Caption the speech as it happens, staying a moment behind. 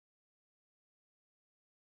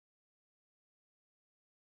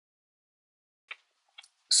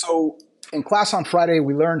So in class on Friday,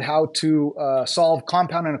 we learned how to solve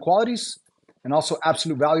compound inequalities and also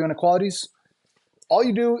absolute value inequalities. All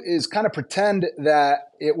you do is kind of pretend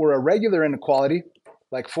that it were a regular inequality,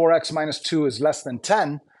 like 4x minus 2 is less than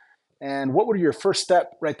 10. And what would your first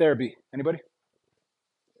step right there be? Anybody?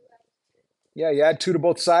 Yeah, you add 2 to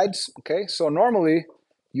both sides. Okay, so normally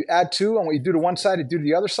you add 2, and what you do to one side, you do to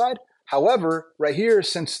the other side. However, right here,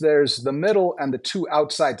 since there's the middle and the 2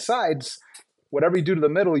 outside sides, whatever you do to the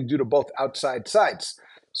middle, you do to both outside sides.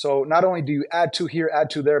 So not only do you add 2 here, add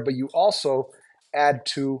 2 there, but you also add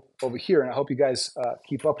 2 over here. And I hope you guys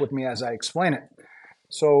keep up with me as I explain it.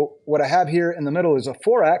 So what I have here in the middle is a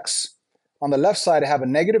 4x. On the left side, I have a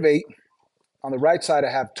negative 8. On the right side,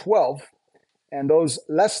 I have 12. And those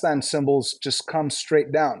less than symbols just come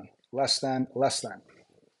straight down, less than, less than.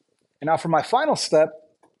 And now for my final step,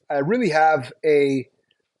 I really have a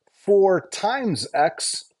 4 times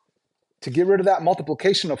x. To get rid of that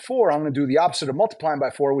multiplication of 4, I'm going to do the opposite of multiplying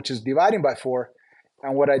by 4, which is dividing by 4.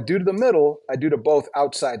 And what I do to the middle, I do to both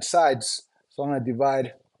outside sides. So I'm going to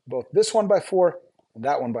divide both this one by 4 and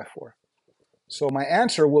that one by 4. So my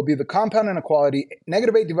answer will be the compound inequality.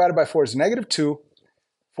 Negative 8 divided by 4 is negative 2.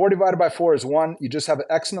 4 divided by 4 is 1. You just have an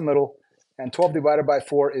x in the middle. And 12 divided by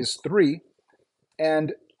 4 is 3.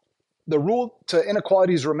 And the rule to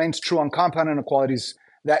inequalities remains true on compound inequalities,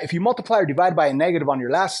 that if you multiply or divide by a negative on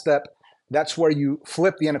your last step, that's where you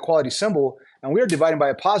flip the inequality symbol. And we are dividing by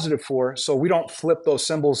a positive 4, so we don't flip those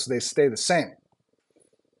symbols. They stay the same.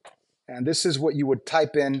 And this is what you would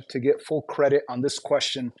type in to get full credit on this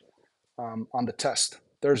question on the test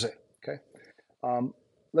Thursday. Okay.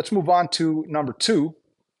 Let's move on to number 2.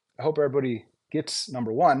 I hope everybody gets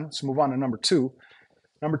number 1. Let's move on to number 2.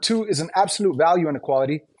 Number 2 is an absolute value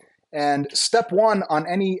inequality. And step 1 on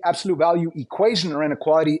any absolute value equation or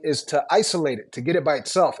inequality is to isolate it, to get it by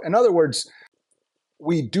itself. In other words,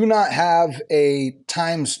 we do not have a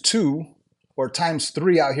times 2 or times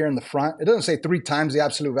 3 out here in the front. It doesn't say 3 times the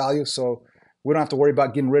absolute value, so we don't have to worry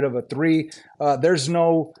about getting rid of a 3. There's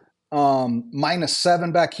no minus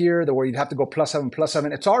 7 back here, where you'd have to go plus 7, plus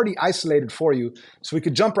 7. It's already isolated for you. So we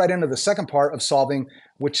could jump right into the second part of solving,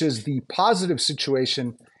 which is the positive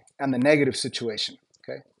situation and the negative situation.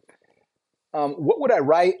 Okay. What would I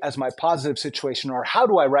write as my positive situation, or how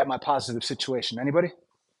do I write my positive situation? Anybody?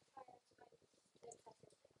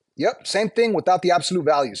 Yep, same thing without the absolute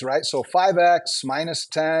values, right? So 5x minus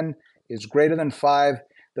 10 is greater than 5.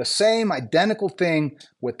 The same identical thing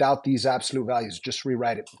without these absolute values. Just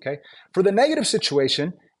rewrite it, okay? For the negative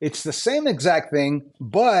situation, it's the same exact thing,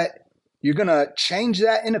 but you're going to change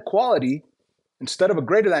that inequality. Instead of a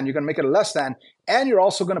greater than, you're going to make it a less than, and you're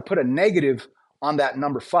also going to put a negative on that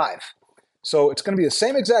number 5. So it's going to be the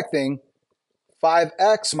same exact thing,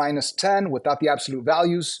 5x minus 10 without the absolute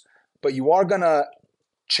values, but you are going to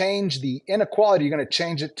change the inequality. You're going to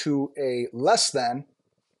change it to a less than,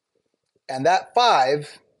 and that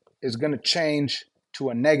 5 is going to change to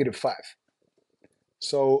a negative 5.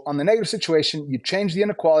 So on the negative situation, you change the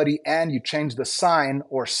inequality and you change the sign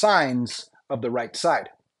or signs of the right side.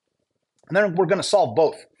 And then we're going to solve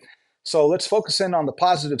both. So let's focus in on the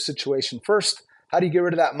positive situation first. How do you get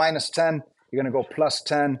rid of that minus 10? You're going to go plus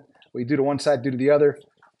 10. What you do to one side, do to the other.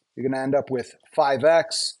 You're going to end up with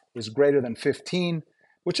 5x is greater than 15,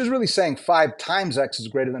 which is really saying 5 times x is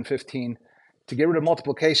greater than 15. To get rid of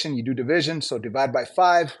multiplication, you do division. So divide by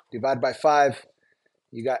 5, divide by 5.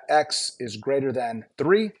 You got x is greater than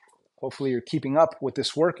 3. Hopefully you're keeping up with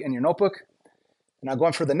this work in your notebook. Now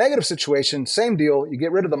going for the negative situation, same deal. You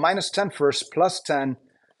get rid of the minus 10 first, plus 10,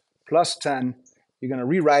 plus 10. You're going to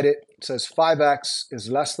rewrite it. It says 5x is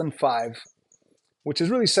less than 5, which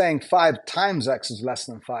is really saying 5 times x is less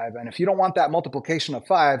than 5. And if you don't want that multiplication of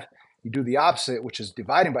 5, you do the opposite, which is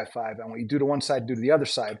dividing by 5. And what you do to one side, do to the other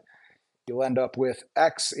side. You'll end up with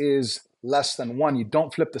x is less than 1. You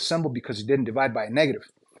don't flip the symbol because you didn't divide by a negative.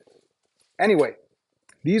 Anyway,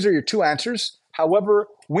 these are your 2 answers. However,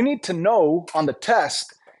 we need to know on the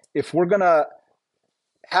test if we're going to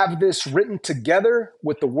have this written together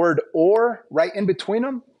with the word or right in between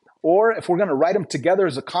them, or if we're going to write them together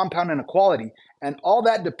as a compound inequality. And all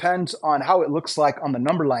that depends on how it looks like on the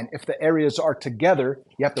number line. If the areas are together,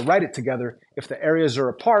 you have to write it together. If the areas are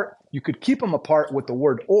apart, you could keep them apart with the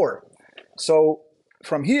word or. So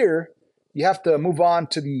from here, you have to move on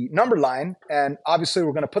to the number line. And obviously,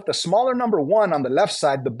 we're going to put the smaller number 1 on the left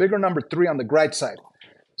side, the bigger number 3 on the right side.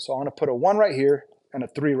 So I'm going to put a 1 right here and a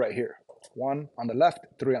 3 right here. 1 on the left,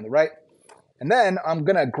 3 on the right. And then I'm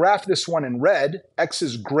going to graph this one in red. X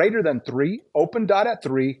is greater than 3, open dot at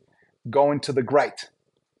 3, going to the right.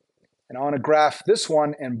 And I want to graph this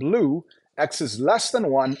one in blue. X is less than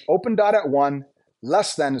 1, open dot at 1,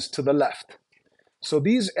 less than is to the left. So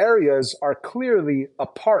these areas are clearly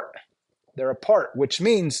apart. They're apart, which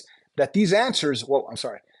means that these answers,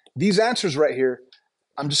 these answers right here,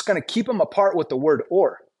 I'm just going to keep them apart with the word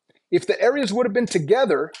or. If the areas would have been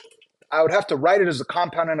together, I would have to write it as a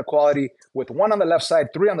compound inequality with 1 on the left side,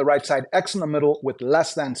 3 on the right side, x in the middle with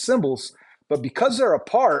less than symbols. But because they're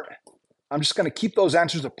apart, I'm just going to keep those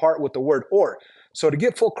answers apart with the word or. So to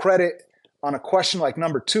get full credit on a question like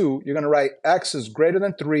number 2, you're going to write x is greater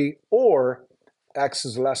than 3 or x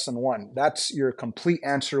is less than 1. That's your complete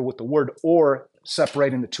answer with the word or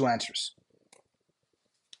separating the two answers.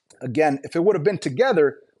 Again, if it would have been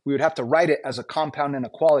together, we would have to write it as a compound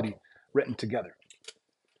inequality written together.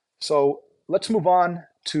 So let's move on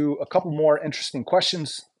to a couple more interesting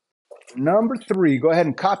questions. Number 3, go ahead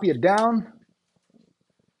and copy it down.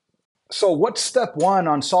 So what's step 1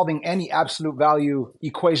 on solving any absolute value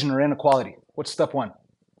equation or inequality? What's step 1?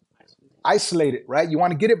 Isolate it, right? You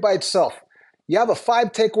want to get it by itself. You have a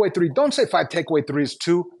 5 take away 3. Don't say 5 take away 3 is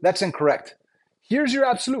 2. That's incorrect. Here's your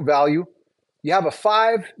absolute value. You have a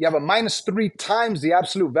 5. You have a minus 3 times the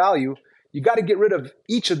absolute value. You got to get rid of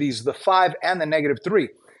each of these, the 5 and the negative 3.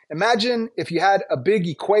 Imagine if you had a big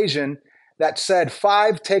equation that said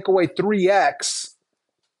 5 take away 3x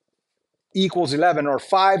equals 11, or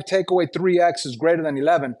 5 take away 3x is greater than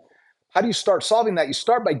 11. How do you start solving that? You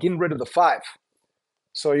start by getting rid of the 5.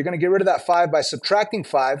 So you're going to get rid of that 5 by subtracting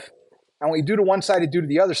 5. And what you do to one side, you do to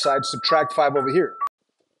the other side, subtract 5 over here.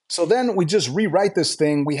 So then we just rewrite this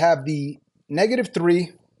thing. We have the negative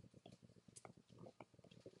 3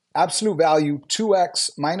 absolute value,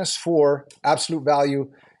 2x minus 4 absolute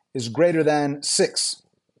value is greater than 6.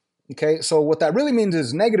 Okay, so what that really means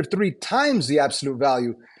is negative 3 times the absolute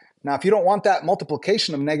value. Now, if you don't want that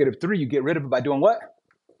multiplication of negative 3, you get rid of it by doing what?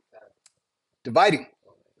 Dividing.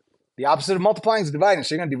 The opposite of multiplying is dividing.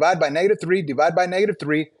 So you're going to divide by negative 3, divide by negative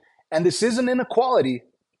 3. And this is an inequality.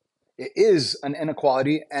 It is an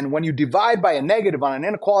inequality. And when you divide by a negative on an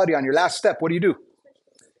inequality on your last step, what do?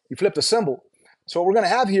 You flip the symbol. So what we're going to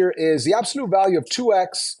have here is the absolute value of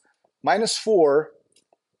 2x minus 4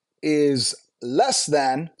 is less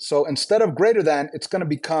than. So instead of greater than, it's going to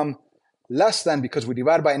become less than, because we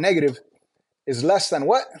divided by a negative, is less than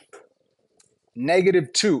what?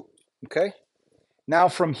 Negative 2. Okay? Now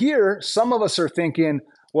from here, some of us are thinking,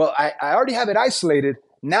 well, I already have it isolated.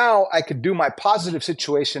 Now I could do my positive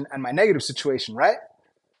situation and my negative situation, right?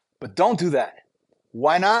 But don't do that.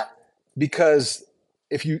 Why not? Because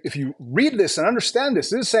if you read this and understand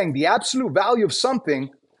this, this is saying the absolute value of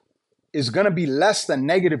something is going to be less than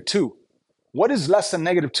negative 2. What is less than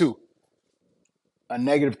negative 2? A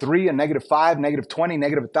negative 3, a negative 5, negative 20,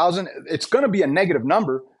 negative 1,000. It's going to be a negative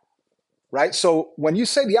number, right? So when you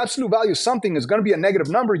say the absolute value of something is going to be a negative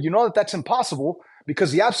number, you know that that's impossible,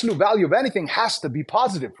 because the absolute value of anything has to be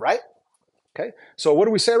positive, right? Okay, so what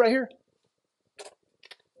do we say right here?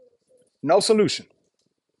 No solution.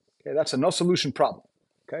 Okay, that's a no solution problem.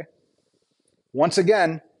 Okay. Once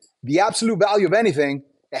again, the absolute value of anything,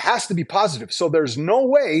 it has to be positive. So there's no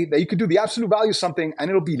way that you could do the absolute value of something and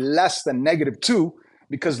it'll be less than negative 2,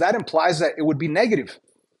 because that implies that it would be negative.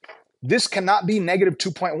 This cannot be negative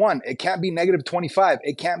 2.1. It can't be negative 25.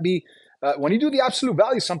 It can't be, when you do the absolute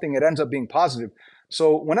value of something, it ends up being positive.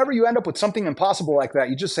 So whenever you end up with something impossible like that,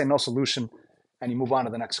 you just say no solution and you move on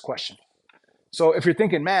to the next question. So if you're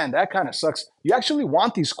thinking, man, that kind of sucks, you actually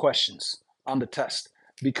want these questions on the test,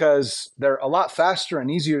 because they're a lot faster and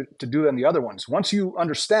easier to do than the other ones. Once you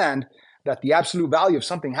understand that the absolute value of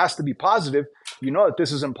something has to be positive, you know that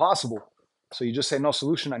this is impossible. So you just say no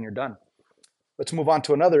solution and you're done. Let's move on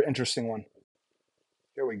to another interesting one.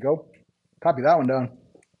 Here we go. Copy that one down.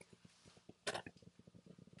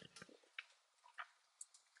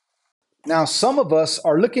 Now, some of us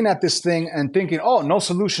are looking at this thing and thinking, oh, no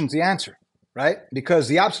solution's the answer, right? Because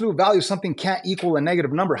the absolute value of something can't equal a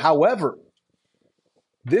negative number. However,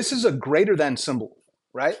 this is a greater than symbol,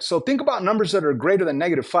 right? So think about numbers that are greater than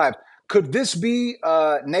negative 5. Could this be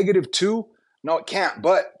negative 2? No, it can't.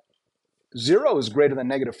 But 0 is greater than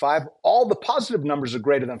negative 5. All the positive numbers are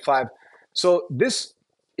greater than 5. So this,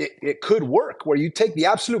 it could work where you take the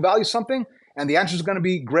absolute value of something and the answer is going to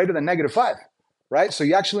be greater than negative 5, right? So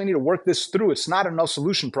you actually need to work this through. It's not a no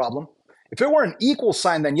solution problem. If it were an equal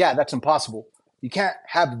sign, then yeah, that's impossible. You can't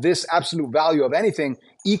have this absolute value of anything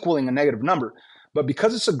equaling a negative number. But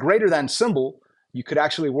because it's a greater than symbol, you could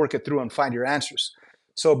actually work it through and find your answers.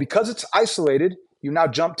 So because it's isolated, you now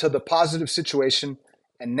jump to the positive situation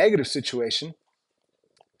and negative situation,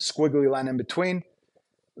 squiggly line in between.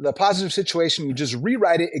 The positive situation, you just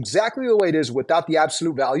rewrite it exactly the way it is without the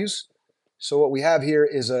absolute values. So what we have here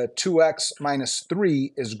is a 2x minus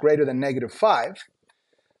 3 is greater than negative 5.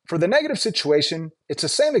 For the negative situation, it's the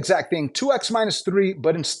same exact thing, 2x minus 3,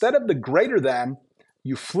 but instead of the greater than,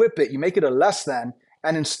 you flip it, you make it a less than,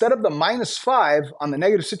 and instead of the minus 5 on the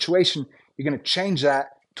negative situation, you're going to change that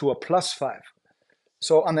to a plus 5.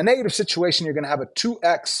 So on the negative situation, you're going to have a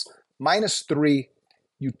 2x minus 3.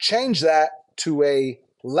 You change that to a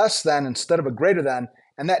less than instead of a greater than,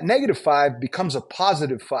 and that negative 5 becomes a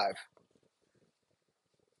positive 5.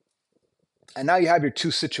 And now you have your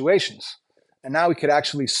two situations. And now we could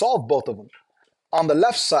actually solve both of them. On the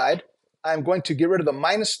left side, I'm going to get rid of the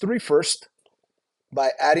minus 3 first by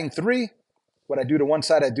adding 3. What I do to one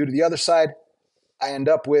side, I do to the other side. I end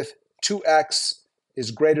up with 2x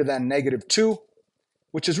is greater than negative 2,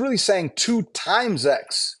 which is really saying 2 times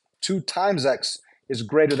x. 2 times x is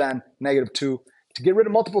greater than negative 2. To get rid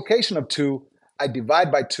of multiplication of 2, I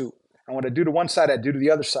divide by 2. And what I do to one side, I do to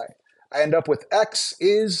the other side. I end up with x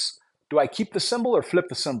is, do I keep the symbol or flip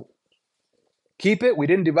the symbol? Keep it. We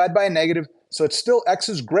didn't divide by a negative, so it's still x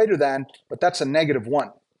is greater than, but that's a negative 1.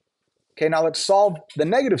 Okay, now let's solve the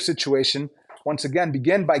negative situation. Once again,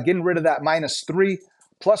 begin by getting rid of that minus 3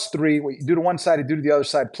 plus 3. What you do to one side, you do to the other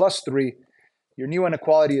side, plus 3. Your new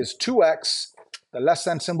inequality is 2x. The less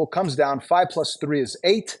than symbol comes down. 5 plus 3 is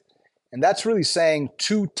 8. And that's really saying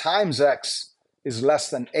 2 times x is less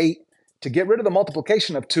than 8. To get rid of the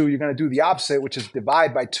multiplication of 2, you're going to do the opposite, which is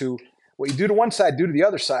divide by 2. What you do to one side, do to the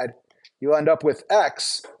other side. You'll end up with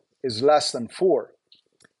x is less than 4.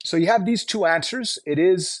 So you have these two answers. It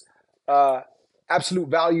is absolute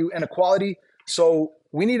value inequality. So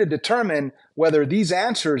we need to determine whether these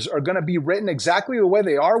answers are going to be written exactly the way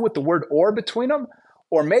they are with the word or between them,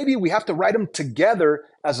 or maybe we have to write them together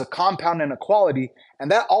as a compound inequality.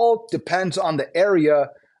 And that all depends on the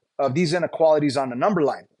area of these inequalities on the number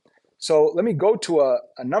line. So let me go to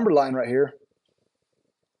a number line right here.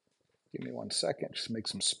 Give me 1 second, just make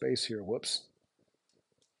some space here, whoops.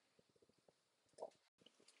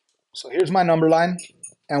 So here's my number line.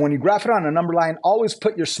 And when you graph it on a number line, always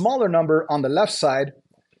put your smaller number on the left side,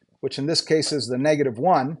 which in this case is the negative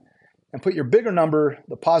 1, and put your bigger number,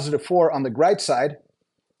 the positive 4, on the right side.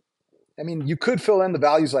 I mean, you could fill in the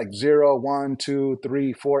values like 0, 1, 2,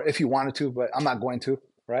 3, 4, if you wanted to, but I'm not going to,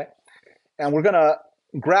 right? And we're going to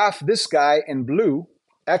graph this guy in blue.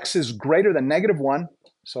 X is greater than negative 1.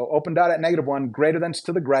 So open dot at negative 1, greater than's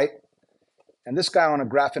to the right. And this guy I want to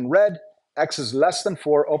graph in red. X is less than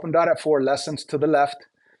 4, open dot at 4, less than's to the left.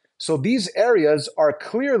 So these areas are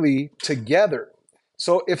clearly together.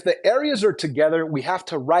 So if the areas are together, we have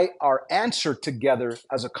to write our answer together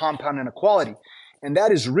as a compound inequality. And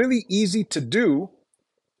that is really easy to do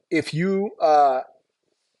if you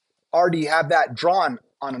already have that drawn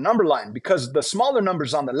on a number line, because the smaller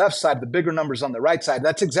numbers on the left side, the bigger numbers on the right side,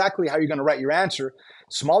 that's exactly how you're going to write your answer.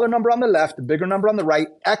 Smaller number on the left, the bigger number on the right,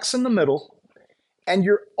 X in the middle, and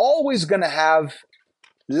you're always going to have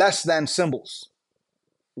less than symbols.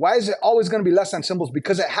 Why is it always going to be less than symbols?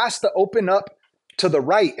 Because it has to open up to the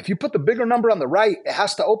right. If you put the bigger number on the right, it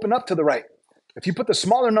has to open up to the right. If you put the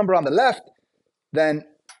smaller number on the left, then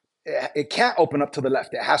it can't open up to the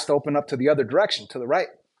left. It has to open up to the other direction, to the right.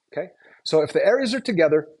 Okay. So if the areas are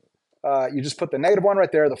together, you just put the negative 1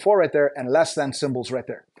 right there, the 4 right there, and less than symbols right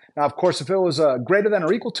there. Now, of course, if it was greater than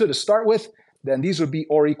or equal to start with, then these would be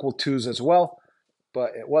or equal to's as well.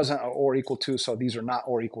 But it wasn't or equal to, so these are not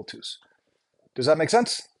or equal to's. Does that make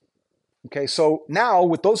sense? Okay, so now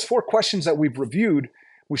with those 4 questions that we've reviewed,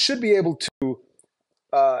 we should be able to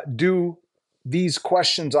do these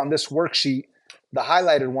questions on this worksheet, the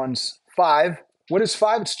highlighted ones. 5. What is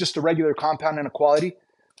 5? It's just a regular compound inequality.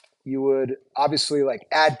 You would obviously like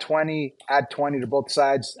add 20 to both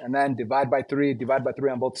sides, and then divide by 3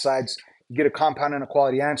 on both sides. You get a compound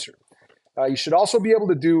inequality answer. You should also be able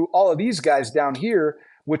to do all of these guys down here,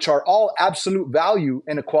 which are all absolute value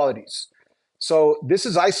inequalities. So this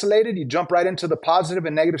is isolated. You jump right into the positive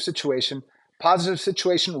and negative situation. Positive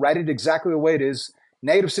situation, write it exactly the way it is.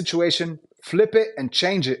 Negative situation, flip it and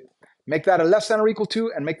change it. Make that a less than or equal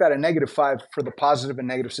to, and make that a negative 5 for the positive and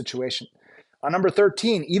negative situation. On number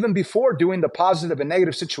 13, even before doing the positive and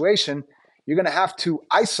negative situation, you're going to have to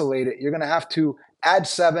isolate it. You're going to have to add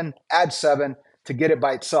 7 to get it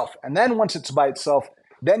by itself. And then once it's by itself,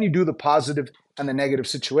 then you do the positive and the negative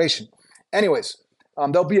situation. Anyways,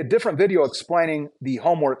 there'll be a different video explaining the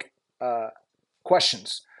homework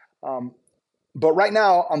questions. But right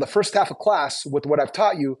now, on the first half of class, with what I've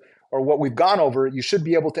taught you, or what we've gone over, you should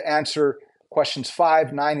be able to answer questions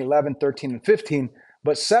 5, 9, 11, 13, and 15.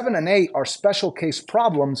 But 7 and 8 are special case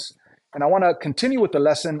problems, and I want to continue with the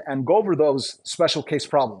lesson and go over those special case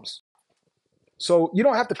problems. So you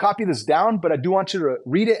don't have to copy this down, but I do want you to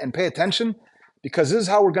read it and pay attention, because this is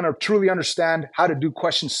how we're going to truly understand how to do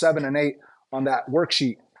questions 7 and 8 on that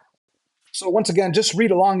worksheet. So once again, just read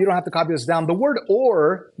along. You don't have to copy this down. The word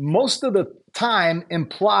or most of the time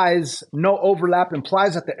implies no overlap,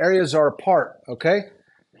 implies that the areas are apart, okay?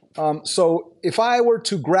 So if I were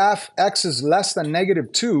to graph x is less than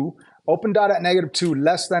 -2, open dot at -2,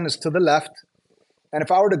 less than is to the left. And if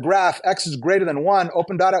I were to graph x is greater than 1,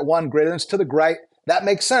 open dot at 1, greater than is to the right, that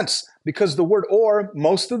makes sense, because the word or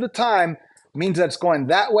most of the time means that it's going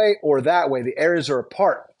that way or that way. The areas are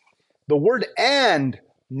apart. The word and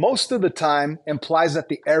most of the time implies that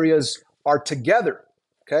the areas are together,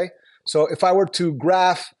 okay? So if I were to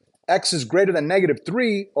graph x is greater than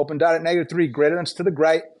 -3, open dot at -3, greater than is to the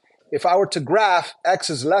right. If I were to graph x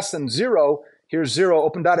is less than 0, here's 0,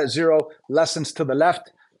 open dot at 0, less than is to the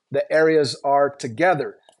left, the areas are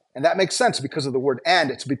together. And that makes sense because of the word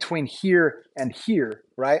and. It's between here and here,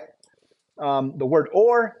 right? The word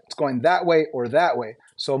or, it's going that way or that way.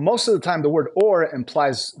 So most of the time, the word or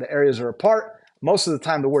implies the areas are apart. Most of the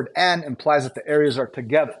time, the word and implies that the areas are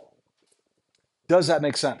together. Does that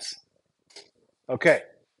make sense? Okay.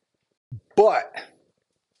 But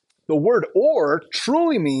the word or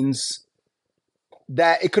truly means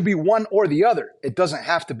that it could be one or the other. It doesn't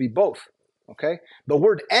have to be both. Okay. The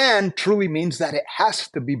word and truly means that it has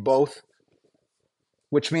to be both,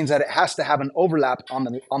 which means that it has to have an overlap on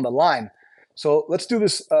the line. So let's do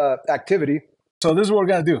this activity. So this is what we're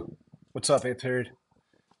gonna do. What's up, 8th period?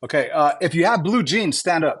 Okay. If you have blue jeans,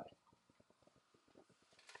 stand up.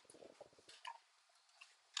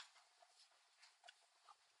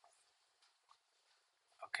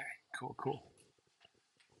 Okay. Cool.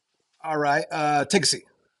 All right. Take a seat.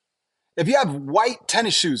 If you have white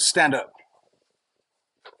tennis shoes, stand up.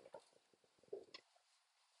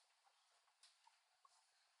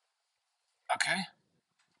 Okay.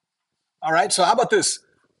 All right. So how about this?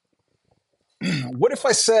 What if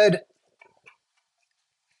I said,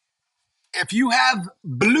 if you have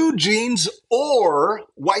blue jeans or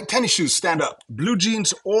white tennis shoes, stand up. Blue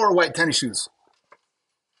jeans or white tennis shoes.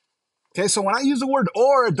 Okay. So when I use the word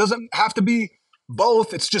or, it doesn't have to be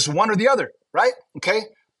both. It's just one or the other, right? Okay.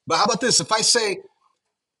 But how about this? If I say,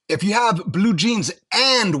 if you have blue jeans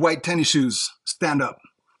and white tennis shoes, stand up.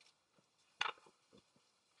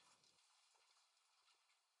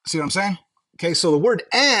 See what I'm saying? Okay, so the word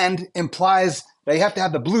and implies that you have to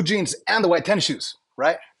have the blue jeans and the white tennis shoes,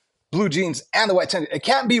 right? Blue jeans and the white tennis. It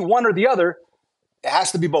can't be one or the other. It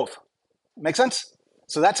has to be both. Make sense?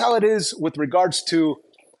 So that's how it is with regards to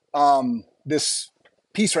this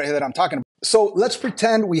piece right here that I'm talking about. So let's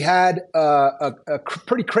pretend we had a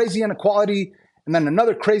pretty crazy inequality and then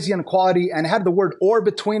another crazy inequality and had the word or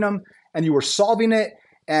between them, and you were solving it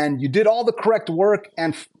and you did all the correct work,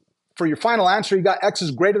 and for your final answer, you got x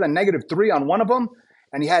is greater than -3 on one of them,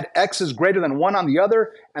 and you had x is greater than 1 on the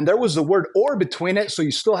other, and there was the word or between it, so you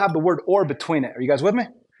still have the word or between it. Are you guys with me?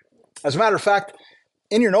 As a matter of fact,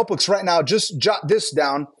 in your notebooks right now, just jot this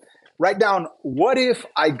down. Write down, what if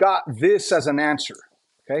I got this as an answer?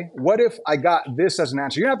 Okay, what if I got this as an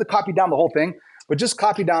answer? You don't have to copy down the whole thing, but just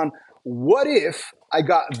copy down, what if I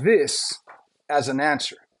got this as an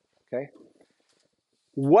answer? Okay.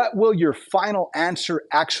 What will your final answer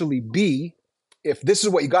actually be? If this is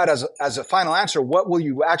what you got as a final answer, what will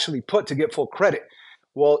you actually put to get full credit?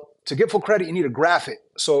 Well, to get full credit, you need to graph it.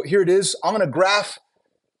 So here it is. I'm going to graph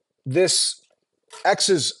this x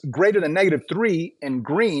is greater than -3 in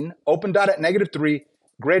green, open dot at -3,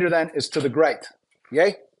 greater than is to the right.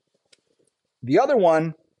 Yay? The other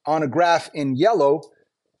one on a graph in yellow,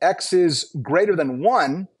 x is greater than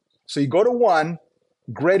 1. So you go to 1,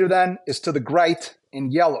 greater than is to the right in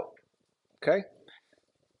yellow, okay?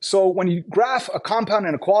 So when you graph a compound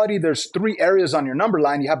inequality, there's 3 areas on your number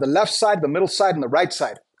line. You have the left side, the middle side, and the right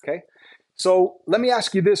side, okay? So let me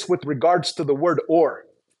ask you this with regards to the word or.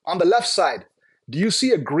 On the left side, do you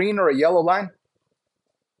see a green or a yellow line?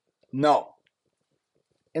 No.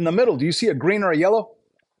 In the middle, do you see a green or a yellow?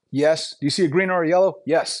 Yes. Do you see a green or a yellow?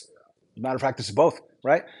 Yes. Matter of fact, it's both,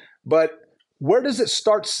 right? But where does it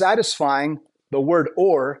start satisfying the word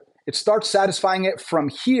or? It starts satisfying it from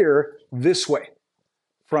here this way.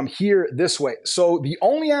 From here this way. So the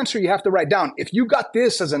only answer you have to write down, if you got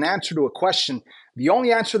this as an answer to a question, the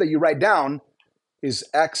only answer that you write down is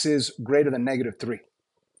x is greater than -3.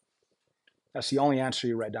 That's the only answer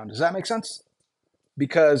you write down. Does that make sense?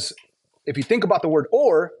 Because if you think about the word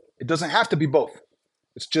or, it doesn't have to be both.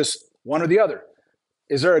 It's just one or the other.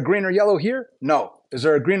 Is there a green or yellow here? No. Is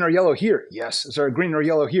there a green or yellow here? Yes. Is there a green or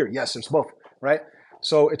yellow here? Yes, it's both, right?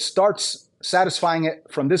 So it starts satisfying it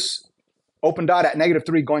from this open dot at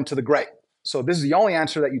 -3 going to the right. So this is the only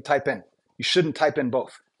answer that you type in. You shouldn't type in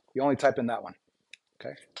both. You only type in that one,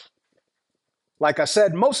 okay? Like I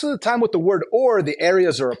said, most of the time with the word or, the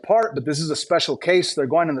areas are apart, but this is a special case. They're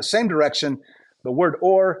going in the same direction. The word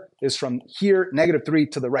or is from here,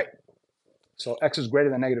 -3 to the right. So x is greater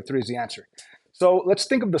than -3 is the answer. So let's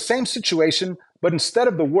think of the same situation, but instead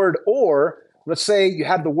of the word or, let's say you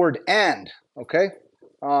had the word and, okay?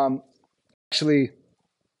 Actually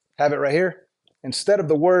have it right here. Instead of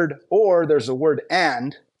the word or, there's a word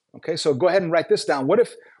and, okay? So go ahead and write this down.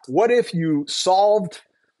 What if you solved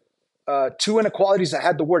two inequalities that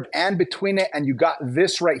had the word and between it, and you got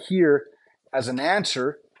this right here as an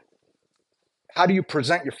answer? How do you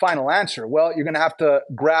present your final answer? Well, you're going to have to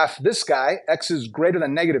graph this guy. X is greater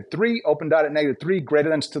than -3, open dot at -3, greater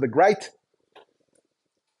than is to the right.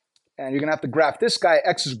 And you're going to have to graph this guy.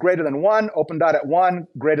 X is greater than 1, open dot at 1,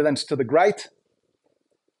 greater than is to the right.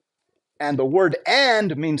 And the word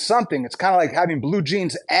and means something. It's kind of like having blue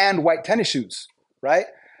jeans and white tennis shoes, right?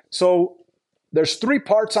 So there's 3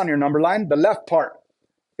 parts on your number line. The left part,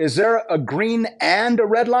 is there a green and a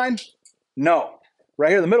red line? No. Right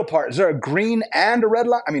here, the middle part, is there a green and a red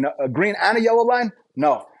line? I mean, a green and a yellow line?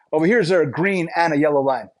 No. Over here, is there a green and a yellow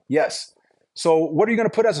line? Yes. So what are you going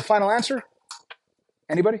to put as a final answer?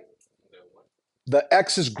 Anybody? The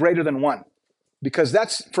x is greater than 1. Because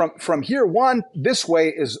that's from here, 1 this way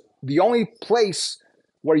is the only place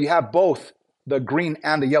where you have both the green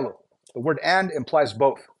and the yellow. The word and implies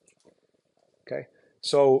both. Okay?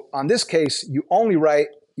 So on this case, you only write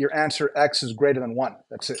your answer x is greater than 1.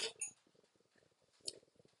 That's it.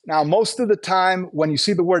 Now, most of the time when you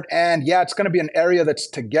see the word and, yeah, it's going to be an area that's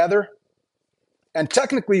together. And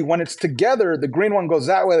technically, when it's together, the green one goes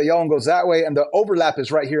that way, the yellow one goes that way, and the overlap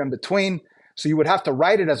is right here in between. So you would have to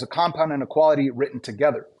write it as a compound inequality written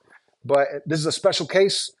together. But this is a special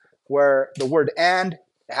case where the word and,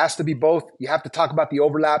 it has to be both. You have to talk about the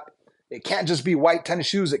overlap. It can't just be white tennis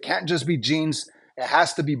shoes. It can't just be jeans. It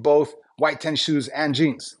has to be both white tennis shoes and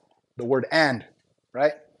jeans. The word and,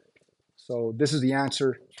 right? So this is the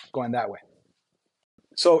answer going that way.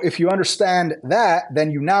 So if you understand that,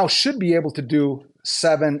 then you now should be able to do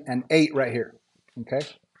 7 and 8 right here, okay?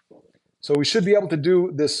 So we should be able to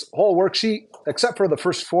do this whole worksheet, except for the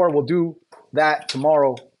first 4. We'll do that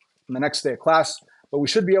tomorrow on the next day of class. But we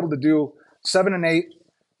should be able to do 7 and 8,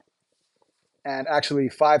 and actually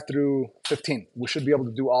 5 through 15. We should be able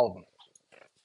to do all of them.